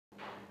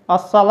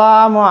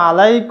আসসালামু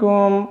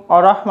আলাইকুম ওয়া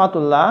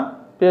রাহমাতুল্লাহ।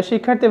 প্রিয়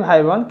শিক্ষার্থী ভাই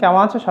বোন,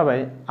 কেমন আছো সবাই?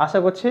 আশা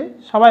করছি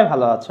সবাই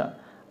ভালো আছো।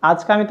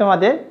 আজকে আমি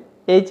তোমাদের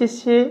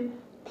এইচএসসি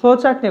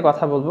ফ্লোচার্ট নিয়ে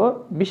কথা বলবো,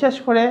 বিশেষ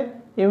করে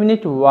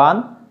unit 1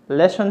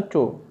 lesson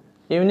 2।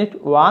 Unit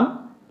 1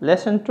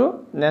 lesson 2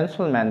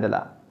 Nelson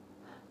Mandela.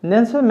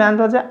 Nelson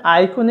Mandela যে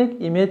আইকনিক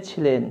ইমেজ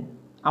ছিলেন,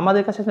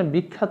 আমাদের কাছে একজন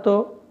বিখ্যাত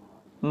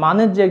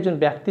মানের যে একজন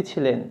ব্যক্তি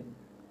ছিলেন,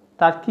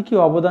 তার কি কি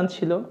অবদান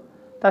ছিল,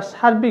 তার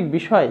সার্বিক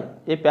বিষয়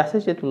এই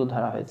প্যাসেজে তুলে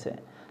ধরা হয়েছে।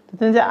 তো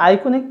তিনি যে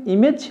আইকনিক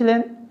ইমেজ ছিলেন,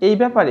 এই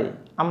ব্যাপারে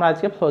আমরা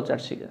আজকে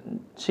ফ্লোচার্ট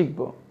শিখব।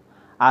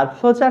 আর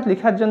ফ্লোচার্ট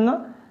লেখার জন্য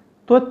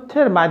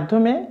তথ্যের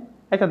মাধ্যমে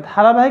একটা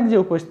ধারাবাহিক যে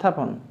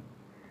উপস্থাপন,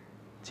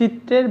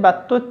 চিত্রের বা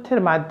তথ্যের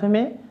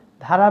মাধ্যমে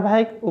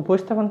ধারাবাহিক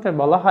উপস্থাপনকে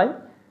বলা হয়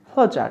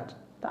ফ্লোচার্ট।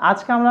 তো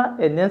আজকে আমরা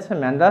এই নেলসন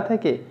ম্যান্ডেলা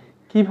থেকে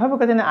কীভাবে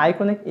তিনি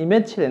আইকনিক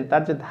ইমেজ ছিলেন,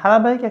 তার যে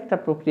ধারাবাহিক একটা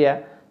প্রক্রিয়া,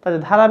 তার যে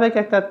ধারাবাহিক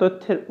একটা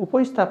তথ্যের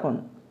উপস্থাপন,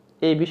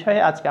 এই বিষয়ে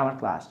আজকে আমার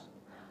ক্লাস।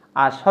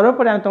 আর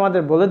সর্বোপরি আমি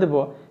তোমাদের বলে দেব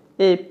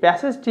এই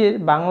প্যাসেজটির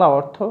বাংলা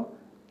অর্থ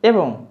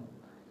এবং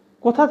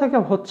কোথা থেকে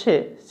হচ্ছে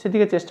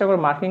সেদিকে চেষ্টা করে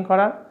মার্কিং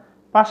করার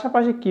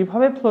পাশাপাশি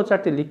কীভাবে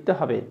ফ্লোচার্টটি লিখতে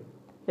হবে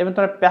এবং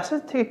তোমরা প্যাসেজ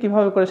থেকে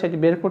কীভাবে করে সেটি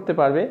বের করতে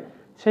পারবে,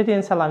 সেটি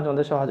ইনশাআল্লাহ আমি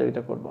তোমাদের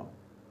সহযোগিতা করব।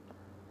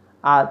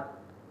 আর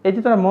এটি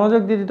তোমরা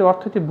মনোযোগ দিয়ে যদি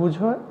অর্থটি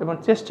বুঝো এবং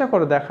চেষ্টা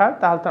করে দেখার,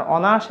 তাহলে তোমরা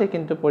অনায়াসে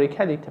কিন্তু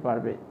পরীক্ষায় লিখতে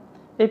পারবে।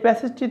 এই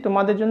প্যাসেজটি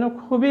তোমাদের জন্য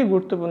খুবই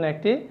গুরুত্বপূর্ণ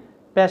একটি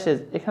প্যাসেজ।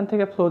 এখান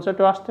থেকে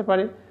ফ্লোচার্টও আসতে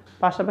পারে,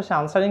 পাশাপাশি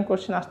আনসারিং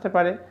কোশ্চেন আসতে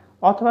পারে,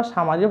 অথবা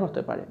সামাজিক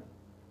হতে পারে।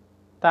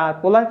 তার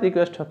পোলাইট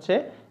রিকোয়েস্ট হচ্ছে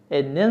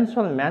এই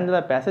নেলসন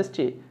ম্যান্ডেলা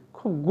প্যাসেজটি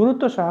খুব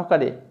গুরুত্ব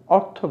সহকারে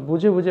অর্থ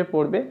বুঝে বুঝে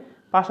পড়বে,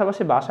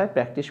 পাশাপাশি বাসায়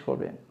প্র্যাকটিস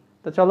করবে।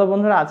 তো চলো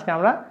বন্ধুরা, আজকে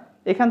আমরা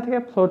এখান থেকে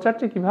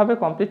ফ্লোচার্টটি কীভাবে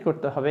কমপ্লিট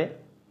করতে হবে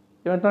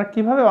এবং তোমরা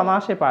কীভাবে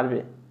অনায়াসে পারবে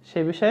সে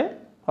বিষয়ে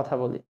কথা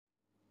বলি।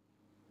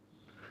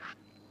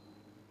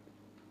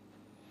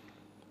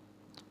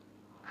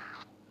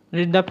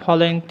 Read the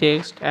following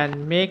text and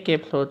make a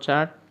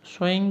flowchart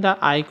showing the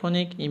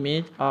iconic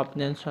image of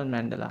Nelson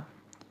Mandela.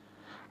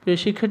 প্রিয়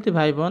শিক্ষার্থী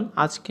ভাই বোন,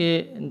 আজকে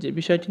যে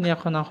বিষয়টি নিয়ে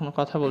এখন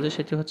কথা বলছি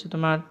সেটি হচ্ছে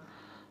তোমার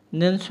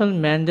নেলসন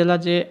ম্যান্ডেলা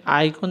যে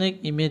আইকনিক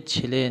ইমেজ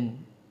ছিলেন,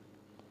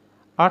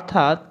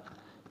 অর্থাৎ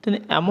তিনি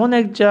এমন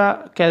একটা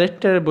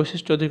ক্যারেক্টারের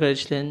বৈশিষ্ট্য অধিকারী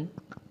ছিলেন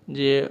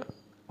যে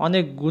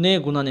অনেক গুণে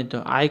গুণান্বিত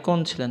আইকন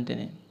ছিলেন,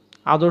 তিনি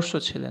আদর্শ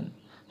ছিলেন,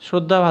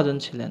 শ্রদ্ধাভাজন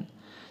ছিলেন।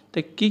 তো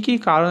কী কী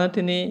কারণে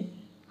তিনি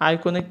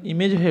আইকনিক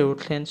ইমেজ হয়ে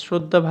উঠলেন,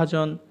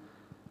 শ্রদ্ধাভাজন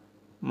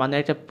মানে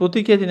একটা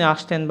প্রতীকে তিনি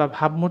আসলেন বা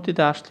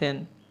ভাবমূর্তিতে আসলেন,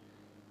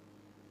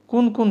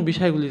 কোন কোন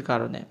বিষয়গুলির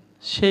কারণে,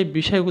 সেই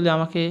বিষয়গুলি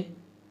আমাকে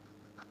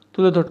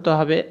তুলে ধরতে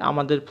হবে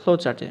আমাদের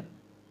ফ্লোচার্টে।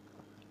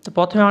 তো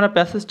প্রথমে আমরা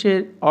প্যাসেজটির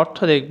অর্থ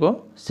দেখব,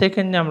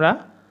 সেকেন্ডে আমরা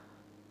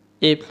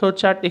এই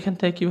ফ্লোচার্ট এখান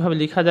থেকে কীভাবে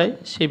লেখা যায়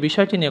সেই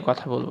বিষয়টি নিয়ে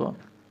কথা বলবো।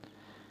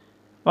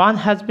 One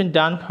has been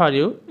done for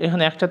you,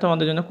 এখানে একটা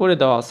তোমাদের জন্য করে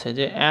দেওয়া আছে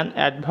যে an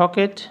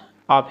advocate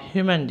of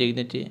human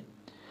dignity,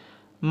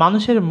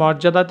 মানুষের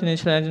মর্যাদা তিনি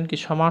ছিলেন একজন কি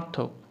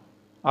সমর্থক,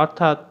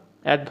 অর্থাৎ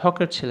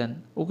অ্যাডভোকেট ছিলেন,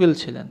 উকিল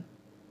ছিলেন,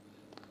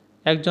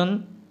 একজন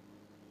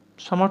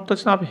সমর্থক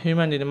ছিলেন অফ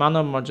হিউম্যানিটি,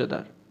 মানব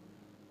মর্যাদার,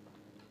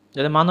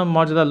 যাতে মানব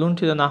মর্যাদা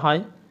লুণ্ঠিত না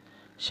হয়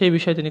সেই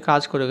বিষয়ে তিনি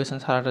কাজ করে গেছেন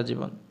সারাটা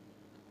জীবন।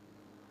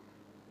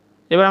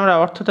 এবার আমরা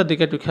অর্থটার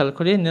দিকে একটু খেয়াল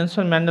করি।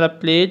 Nelson Mandela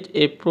played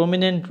a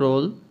prominent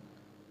roll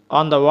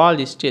on the world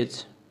stage,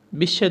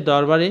 বিশ্বের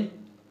দরবারে,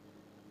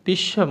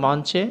 বিশ্ব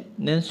মঞ্চে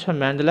নেলসন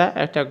ম্যান্ডেলা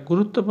একটা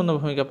গুরুত্বপূর্ণ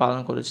ভূমিকা পালন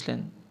করেছিলেন।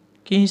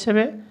 কী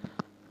হিসেবে?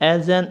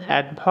 As an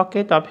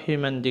advocate of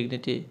human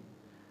dignity,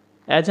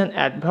 as an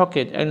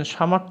advocate, একজন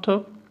সমর্থক,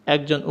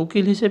 একজন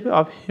উকিল হিসেবে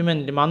অফ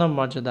হিউম্যানিটি, মানব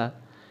মর্যাদা,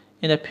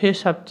 in the face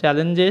of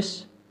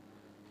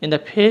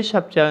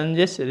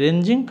challenges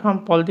ranging from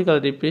political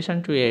repression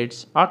two AIDS,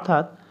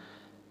 অর্থাৎ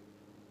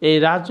এই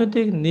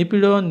রাজনৈতিক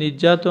নিপীড়ন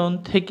নির্যাতন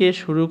থেকে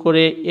শুরু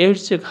করে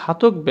এইডস যে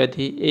ঘাতক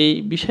ব্যাধি, এই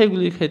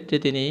বিষয়গুলির ক্ষেত্রে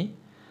তিনি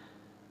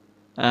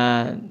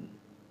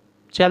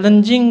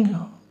চ্যালেঞ্জিং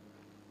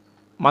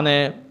মানে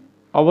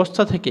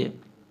অবস্থা থেকে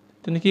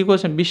তিনি কী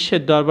করেছেন,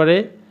 বিশ্বের দরবারে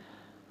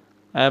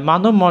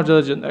মানব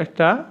মর্যাদার জন্য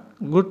একটা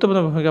গুরুত্বপূর্ণ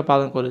ভূমিকা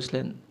পালন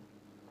করেছিলেন।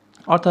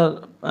 অর্থাৎ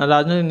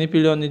রাজনৈতিক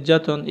নিপীড়ন,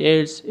 নির্যাতন,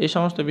 এইডস, এই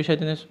সমস্ত বিষয়ে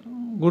তিনি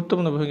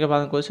গুরুত্বপূর্ণ ভূমিকা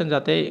পালন করেছেন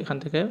যাতে এখান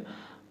থেকে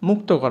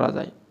মুক্ত করা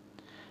যায়।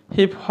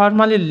 হি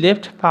formally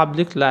left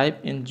public life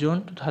in June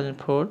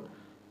 2004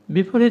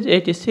 before his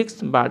 86th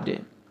birthday.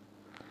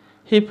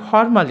 He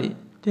formally,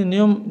 তিনি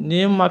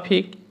নিয়ম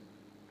মাফিক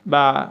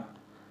বা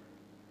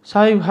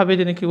স্বাভাবিকভাবে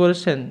তিনি কী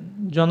করেছেন,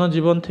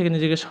 জনজীবন থেকে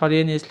নিজেকে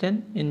সরিয়ে নিয়েছিলেন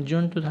ইন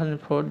জুন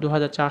 2004,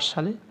 2004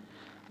 সালে,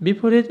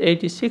 বিফোর হিজ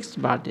 86th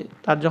বার্থডে,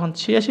 তার যখন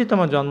 86তম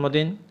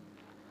জন্মদিন,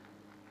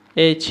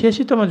 এই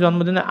 86তম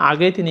জন্মদিনের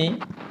আগে তিনি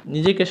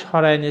নিজেকে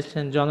সরাই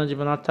নিয়েছিলেন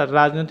জনজীবন অর্থাৎ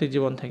রাজনৈতিক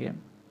জীবন থেকে,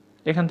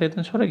 এখান থেকে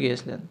তিনি সরে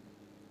গিয়েছিলেন।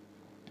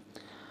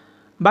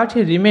 But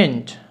he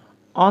remained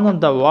one of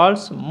the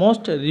world's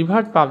most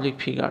রিভার্ড public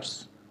figures,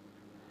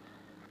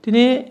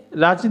 তিনি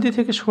রাজনীতি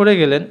থেকে সরে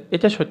গেলেন,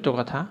 এটা সত্য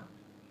কথা,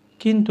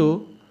 কিন্তু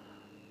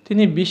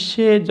তিনি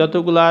বিশ্বে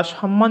যতগুলা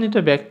সম্মানিত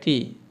ব্যক্তি,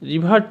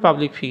 রিভার্ড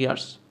পাবলিক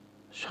ফিগার্স,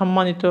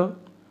 সম্মানিত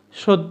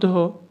সদ্য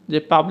যে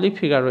পাবলিক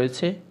ফিগার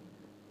রয়েছে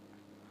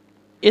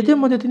এদের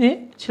মধ্যে তিনি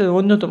ছিলেন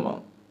অন্যতম।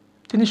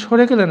 তিনি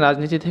সরে গেলেন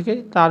রাজনীতি থেকে,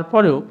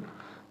 তারপরেও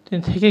তিনি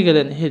থেকে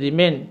গেলেন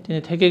তিনি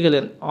থেকে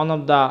গেলেন one of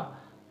the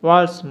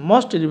world's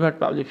most রিভার্ড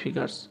public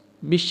figures.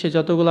 বিশ্বে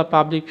যতগুলো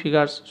পাবলিক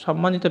ফিগার্স,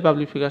 সম্মানিত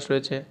পাবলিক ফিগার্স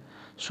রয়েছে,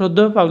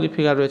 শ্রদ্ধেয় পাবলিক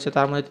ফিগার রয়েছে,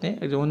 তার মধ্যে তিনি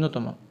একজন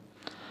অন্যতম।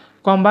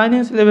 Combining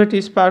celebrity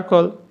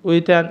sparkle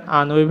with an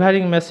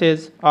unwavering message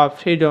of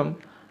freedom,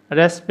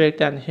 respect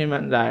and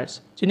human rights.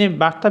 যিনি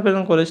বার্তা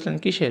প্রেরণ করেছিলেন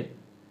কিসের?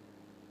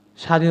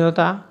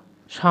 স্বাধীনতা,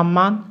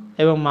 সম্মান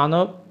এবং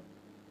মানব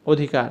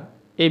অধিকার,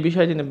 এই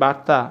বিষয়ে তিনি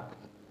বার্তা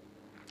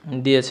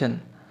দিয়েছেন।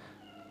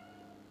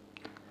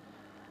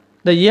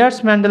 The years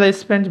Mandela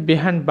spent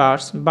behind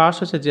burst, burst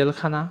হচ্ছে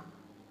জেলখানা।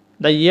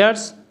 The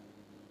years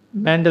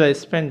Mandela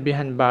spent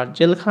behind burst,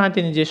 জেলখানায়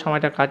তিনি যে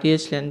সময়টা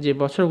কাটিয়েছিলেন, যে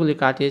বছরগুলি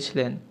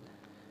কাটিয়েছিলেন,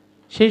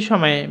 সেই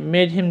সময়ে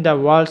made him the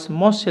world's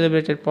most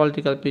celebrated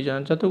political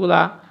prisoner. যতগুলা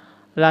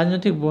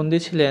রাজনৈতিক বন্দী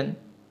ছিলেন,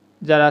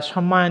 যারা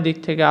সম্মানের দিক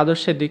থেকে,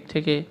 আদর্শের দিক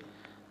থেকে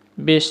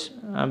বেশ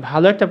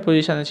ভালো একটা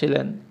পজিশনে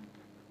ছিলেন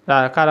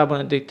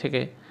কারাবন্দির দিক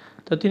থেকে,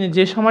 তো তিনি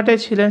যে সময়টাই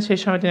ছিলেন সেই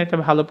সময় তিনি একটা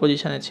ভালো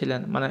পজিশনে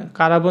ছিলেন, মানে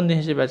কারাবন্দী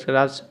হিসেবে আজকে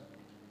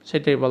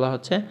সেটাই বলা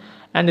হচ্ছে।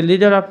 অ্যান্ড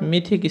লিডার অফ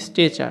মিথিক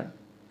স্টেচার,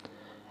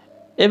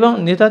 এবং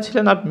নেতা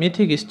ছিলেন অফ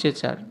মিথিক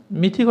স্টেচার।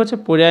 মিথিক হচ্ছে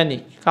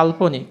পৌরাণিক,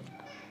 কাল্পনিক।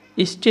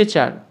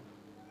 স্টেচার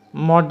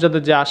মর্যাদা,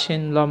 যে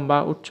আসীন, লম্বা,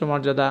 উচ্চ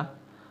মর্যাদা।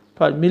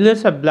 For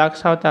millions of black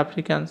south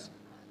Africans,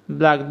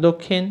 black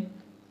দক্ষিণ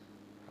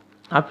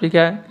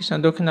আফ্রিকা,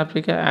 দক্ষিণ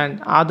Africa, and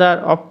other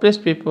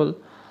oppressed people,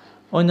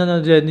 অন্যান্য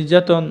যে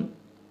নির্যাতন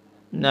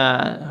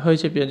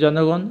হয়েছে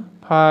জনগণ,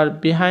 for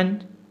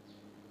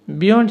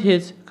beyond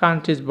his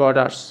countries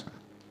borders.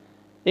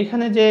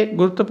 এখানে যে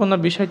গুরুত্বপূর্ণ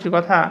বিষয়টির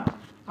কথা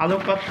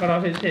আলোকপাত করা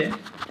হয়েছে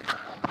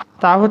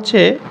তা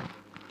হচ্ছে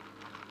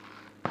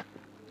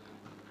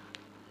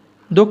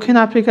দক্ষিণ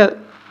আফ্রিকা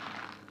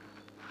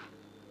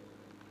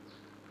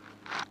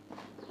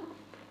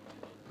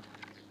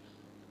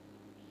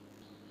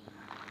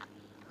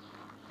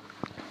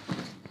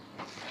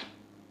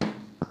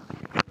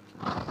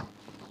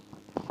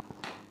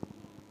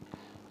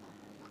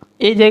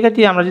এই জায়গাটি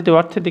আমরা যদি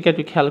অর্থের দিকে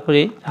একটু খেয়াল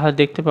করি তাহলে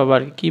দেখতে পাবো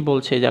আর কি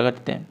বলছে এই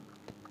জায়গাটিতে,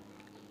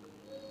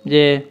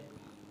 যে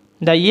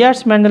the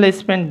years Mandela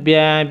spent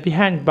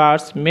behind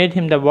burst made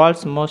him the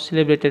world's most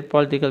celebrated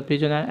political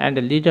prisoner and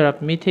the leader of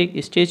mythic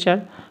স্টেচার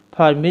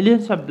for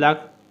millions of black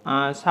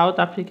south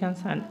Africans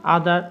and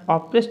other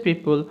oppressed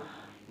people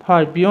for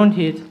beyond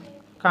his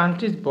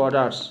countries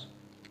borders.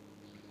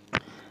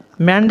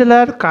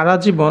 ম্যান্ডেলার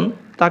কারাজীবন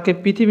তাকে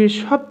পৃথিবীর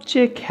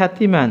সবচেয়ে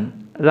খ্যাতিমান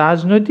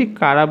রাজনৈতিক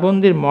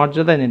কারাবন্দির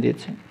মর্যাদা এনে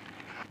দিয়েছে।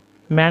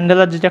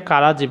 ম্যান্ডেলার যেটা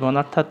কারাজীবন,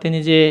 অর্থাৎ তিনি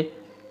যে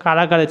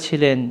কারাগারে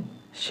ছিলেন,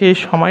 সেই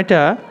সময়টা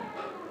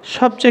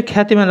সবচেয়ে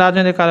খ্যাতিমান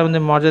রাজনৈতিক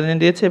কারাবন্দির মর্যাদা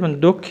এনে দিয়েছে, এবং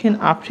দক্ষিণ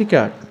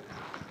আফ্রিকার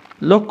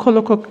লক্ষ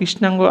লক্ষ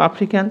কৃষ্ণাঙ্গ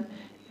আফ্রিকান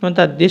এবং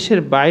তার দেশের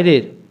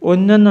বাইরের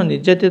অন্যান্য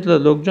নির্যাতিত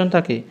লোকজন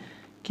তাকে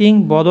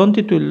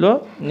কিংবদন্তি তুল্য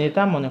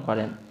নেতা মনে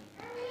করেন।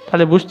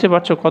 তাহলে বুঝতে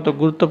পারছো কত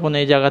গুরুত্বপূর্ণ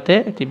এই জায়গাতে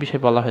একটি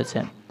বিষয় বলা হয়েছে।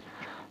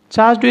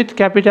 চার্জড উইথ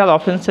ক্যাপিটাল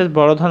অফেন্সেস,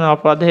 বড় ধরনের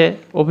অপরাধে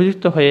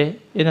অভিযুক্ত হয়ে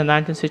ইন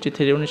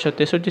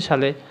 1963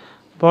 সালে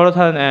বড়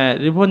ধরনের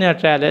রিভোনিয়া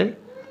ট্রায়ালে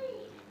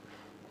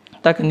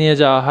তাকে নিয়ে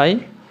যাওয়া হয়।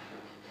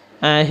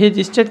 His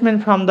statement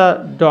from the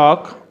doc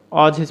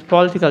Aja his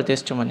political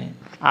testimony,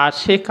 আর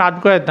সেই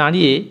কাঠগড়ায়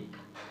দাঁড়িয়ে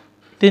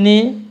তিনি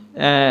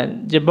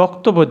যে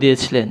বক্তব্য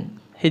দিয়েছিলেন,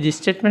 his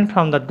statement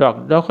from the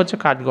doc হচ্ছে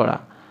কাঠগড়া,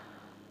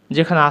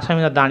 যেখানে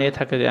আসামিরা দাঁড়িয়ে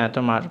থাকে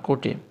তোমার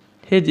কোর্টে।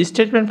 His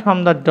statement from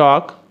the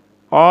doc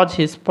Aja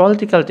his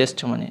political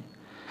testimony,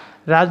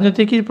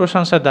 রাজনৈতিক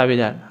প্রশংসার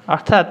দাবিদার,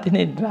 অর্থাৎ তিনি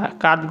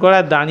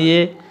কাঠগড়ায় দাঁড়িয়ে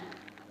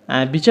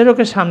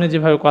বিচারকের সামনে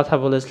যেভাবে কথা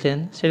বলেছিলেন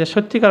সেটা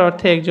সত্যিকার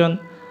অর্থে একজন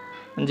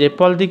যে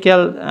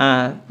পলিটিক্যাল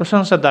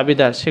প্রশংসার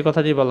দাবিদার, সে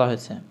কথাটি বলা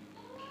হয়েছে।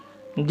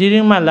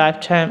 ডিউরিং মাই লাইফ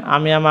টাইম,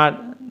 আমি আমার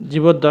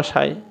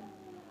জীবদ্দশায়,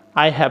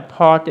 আই হ্যাভ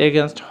ফট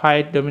এগেনস্ট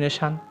হোয়াইট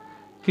ডমিনেশন,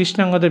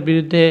 কৃষ্ণাঙ্গদের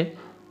বিরুদ্ধে,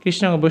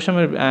 কৃষ্ণাঙ্গ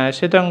বৈষম্যের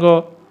শ্বেতাঙ্গ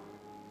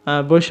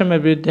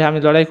বৈষম্যের বিরুদ্ধে আমি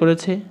লড়াই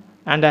করেছি।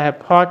 অ্যান্ড আই হ্যাভ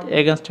ফট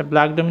এগেনস্ট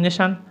ব্ল্যাক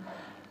ডমিনেশন,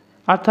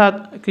 অর্থাৎ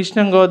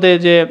কৃষ্ণাঙ্গদের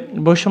যে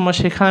বৈষম্য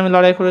সেখানে আমি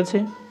লড়াই করেছি।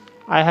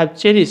 আই হ্যাভ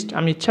চেরিস্ট,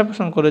 আমি ইচ্ছা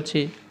পোষণ করেছি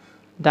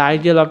the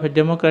ideal of a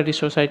democratic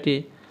society,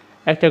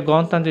 একটা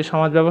গণতান্ত্রিক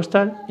সমাজ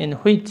ব্যবস্থার, ইন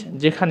হুইচ,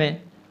 যেখানে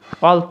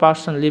অল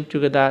পার্সন লিভ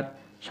টুগেদার,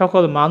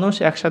 সকল মানুষ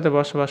একসাথে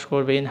বসবাস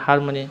করবে, ইন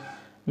হারমোনি,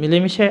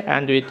 মিলেমিশে,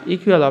 অ্যান্ড উইথ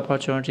ইকুয়াল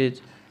অপরচুনিটিজ,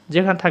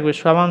 যেখানে থাকবে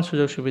সমান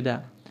সুযোগ সুবিধা।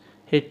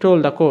 হি টোল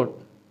দ্য কোর্ট,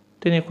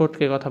 তিনি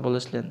কোর্টকে কথা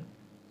বলেছিলেন,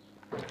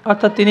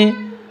 অর্থাৎ তিনি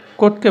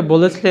কোর্টকে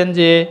বলেছিলেন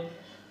যে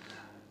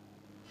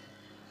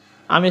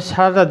আমি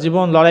সারাটা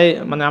জীবন লড়াই,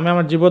 মানে আমি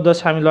আমার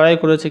জীবদ্দশায় আমি লড়াই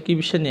করেছি কী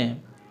বিষয় নিয়ে?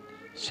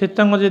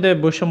 শ্বেতাঙ্গদের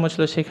বৈষম্য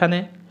ছিল সেখানে,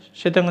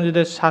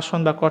 শ্বেতাঙ্গদের শাসন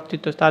বা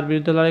কর্তৃত্ব, তার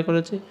বিরুদ্ধে লড়াই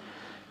করেছি।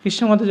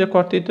 কৃষ্ণাঙ্গদের যে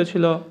কর্তৃত্ব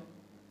ছিল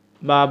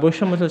বা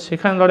বৈষম্য ছিল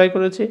সেখানে লড়াই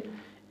করেছি,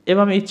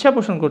 এবং আমি ইচ্ছা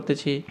পোষণ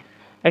করতেছি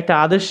একটা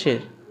আদর্শের,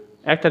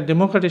 একটা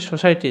ডেমোক্রেটিক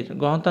সোসাইটির,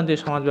 গণতান্ত্রিক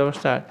সমাজ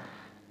ব্যবস্থার,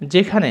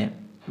 যেখানে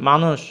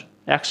মানুষ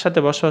একসাথে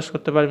বসবাস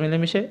করতে পারে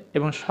মিলেমিশে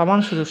এবং সমান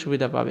সুযোগ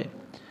সুবিধা পাবে।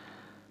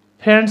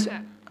 Friends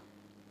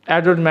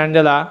adored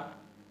Mandela.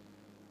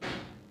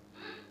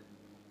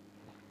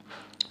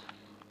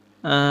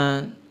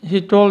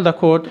 He told the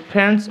quote,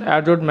 friends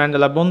adored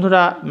Mandela.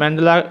 বন্ধুরা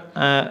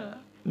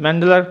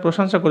ম্যান্ডেলার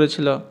প্রশংসা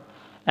করেছিল।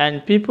 and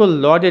people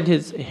lauded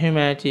his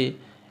humanity.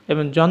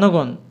 এবং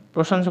জনগণ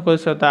প্রশংসা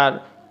করেছিল তার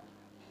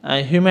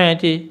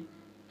হিউম্যানিটি,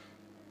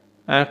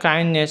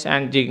 কাইন্ডনেস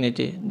অ্যান্ড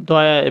ডিগনিটি,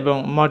 দয়া এবং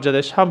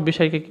মর্যাদা, সব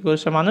বিষয়কে কী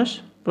করেছে মানুষ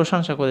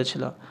প্রশংসা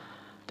করেছিল।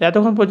 তো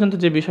এতক্ষণ পর্যন্ত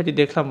যে বিষয়টি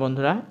দেখলাম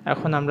বন্ধুরা,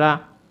 এখন আমরা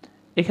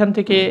এখান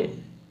থেকে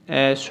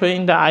showing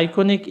the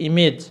iconic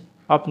image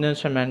of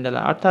Nelson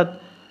Mandela, অর্থাৎ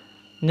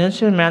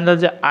নেলসন ম্যান্ডেলা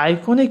যে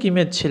আইকনিক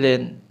ইমেজ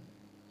ছিলেন,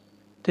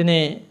 তিনি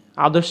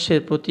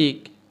আদর্শের প্রতীক,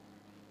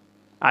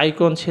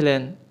 আইকন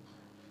ছিলেন,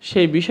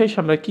 সেই বিষয়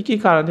সম্পর্কে কী কী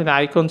কারণে তিনি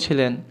আইকন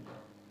ছিলেন,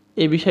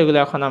 এই বিষয়গুলো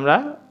এখন আমরা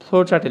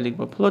ফ্লোচার্টে লিখব।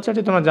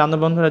 ফ্লোচার্টে তোমরা জানো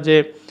বন্ধুরা যে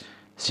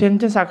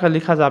সেন্টেন্স আকারে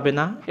লেখা যাবে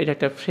না, এটা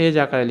একটা ফ্রেজ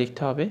আকারে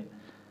লিখতে হবে।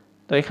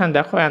 তো এখানে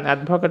দেখো, an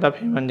advocate of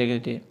human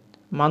dignity,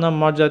 মানব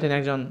মর্যাদা তিনি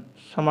একজন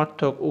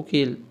সমর্থক,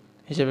 উকিল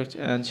হিসেবে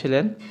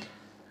ছিলেন,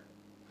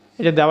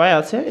 এটা দেওয়াই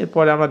আছে।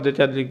 এরপরে আমরা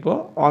যেটা লিখব,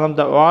 one of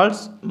the world's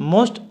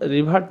most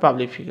রিভার্ড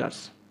public figures.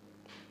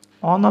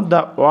 One of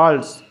the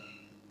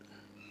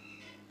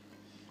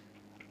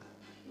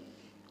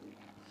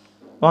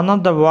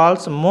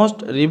world's most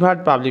রিভার্ড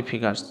public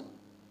figures.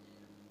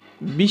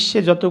 বিশ্বে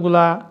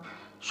যতগুলা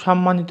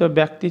সম্মানিত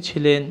ব্যক্তি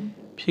ছিলেন,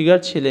 ফিগার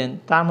ছিলেন,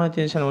 তার মধ্যে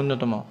তিনি ছিলেন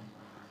অন্যতম।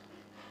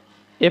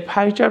 এ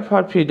ফাইটার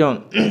ফর ফ্রিডম,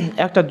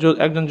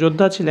 একজন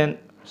যোদ্ধা ছিলেন,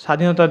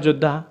 স্বাধীনতার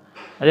যোদ্ধা,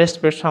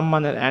 রেসপেক্ট,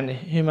 সম্মানের, অ্যান্ড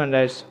হিউম্যান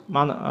রাইটস,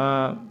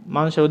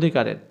 মানুষের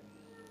অধিকারের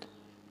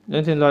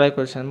তিনি লড়াই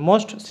করেছেন।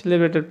 Most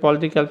celebrated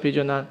political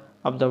prisoner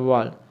of the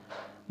world,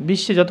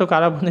 বিশ্বে যত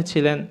কারাবন্দী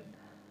ছিলেন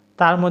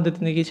তার মধ্যে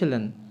তিনি কী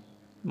ছিলেন?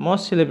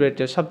 মোস্ট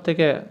সেলিব্রেটেড, সব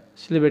থেকে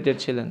সেলিব্রেটেড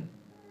ছিলেন।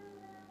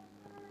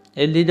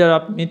 A leader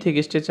of mythic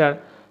stretcher,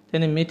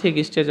 তিনি মিথিক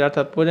স্ট্রেচার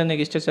অর্থাৎ পৌরাণিক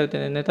স্ট্রেচার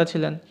তিনি নেতা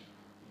ছিলেন।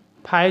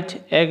 Fight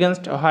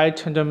against white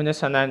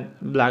domination and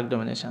black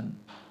domination,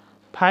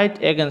 fight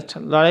against,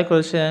 লড়াই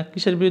করেছে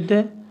কিসের বিরুদ্ধে?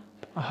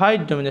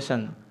 হোয়াইট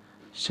ডমিনেশন,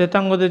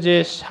 শ্বেতাঙ্গদের যে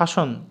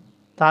শাসন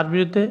তার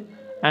বিরুদ্ধে,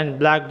 অ্যান্ড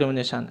ব্ল্যাক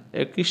ডমিনেশন,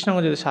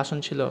 কৃষ্ণাঙ্গদের যে শাসন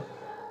ছিল,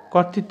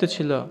 কর্তৃত্ব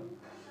ছিল,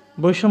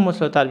 বৈষম্য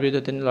ছিল, তার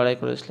বিরুদ্ধে তিনি লড়াই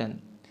করেছিলেন।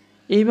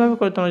 এইভাবে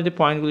করে তোমরা যদি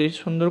পয়েন্টগুলি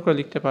সুন্দর করে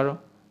লিখতে পারো,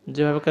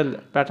 যেভাবে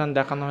প্যাটার্ন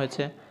দেখানো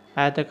হয়েছে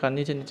আয়তাকার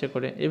নিচে নিচে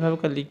করে, এইভাবে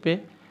করে লিখবে,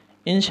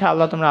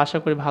 ইনশাআল্লাহ তোমরা আশা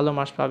করি ভালো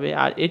মার্কস পাবে।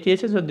 আর এটি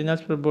এসেছিল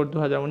দিনাজপুর বোর্ড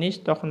 2019,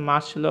 তখন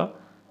মার্কস ছিল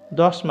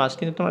 10 মার্কস,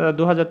 কিন্তু তোমরা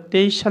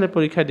 2023 সালে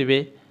পরীক্ষা দিবে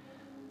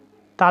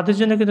তাদের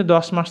জন্য কিন্তু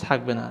 10 মার্কস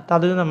থাকবে না,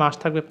 তাদের জন্য মার্কস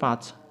থাকবে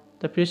 5।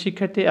 তো প্রিয়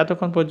শিক্ষার্থী,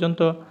 এতক্ষণ পর্যন্ত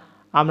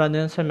আমরা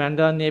নেলসন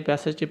ম্যান্ডেলা নিয়ে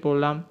প্যাসেজটি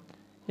পড়লাম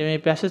এবং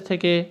এই প্যাসেজ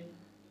থেকে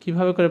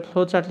কীভাবে করে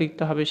ফ্লোচার্ট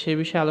লিখতে হবে সেই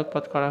বিষয়ে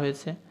আলোকপাত করা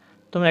হয়েছে।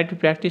 তোমরা একটু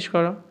প্র্যাকটিস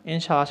করো,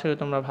 ইনশাআল্লাহ আশা করি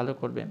তোমরা ভালো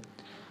করবে।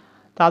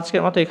 তো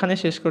আজকের মতো এখানে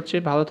শেষ করছি।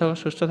 ভালো থাকো,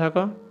 সুস্থ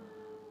থাকো।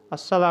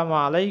 আসসালামু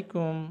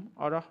আলাইকুম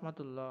ওয়া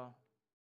রাহমাতুল্লাহ।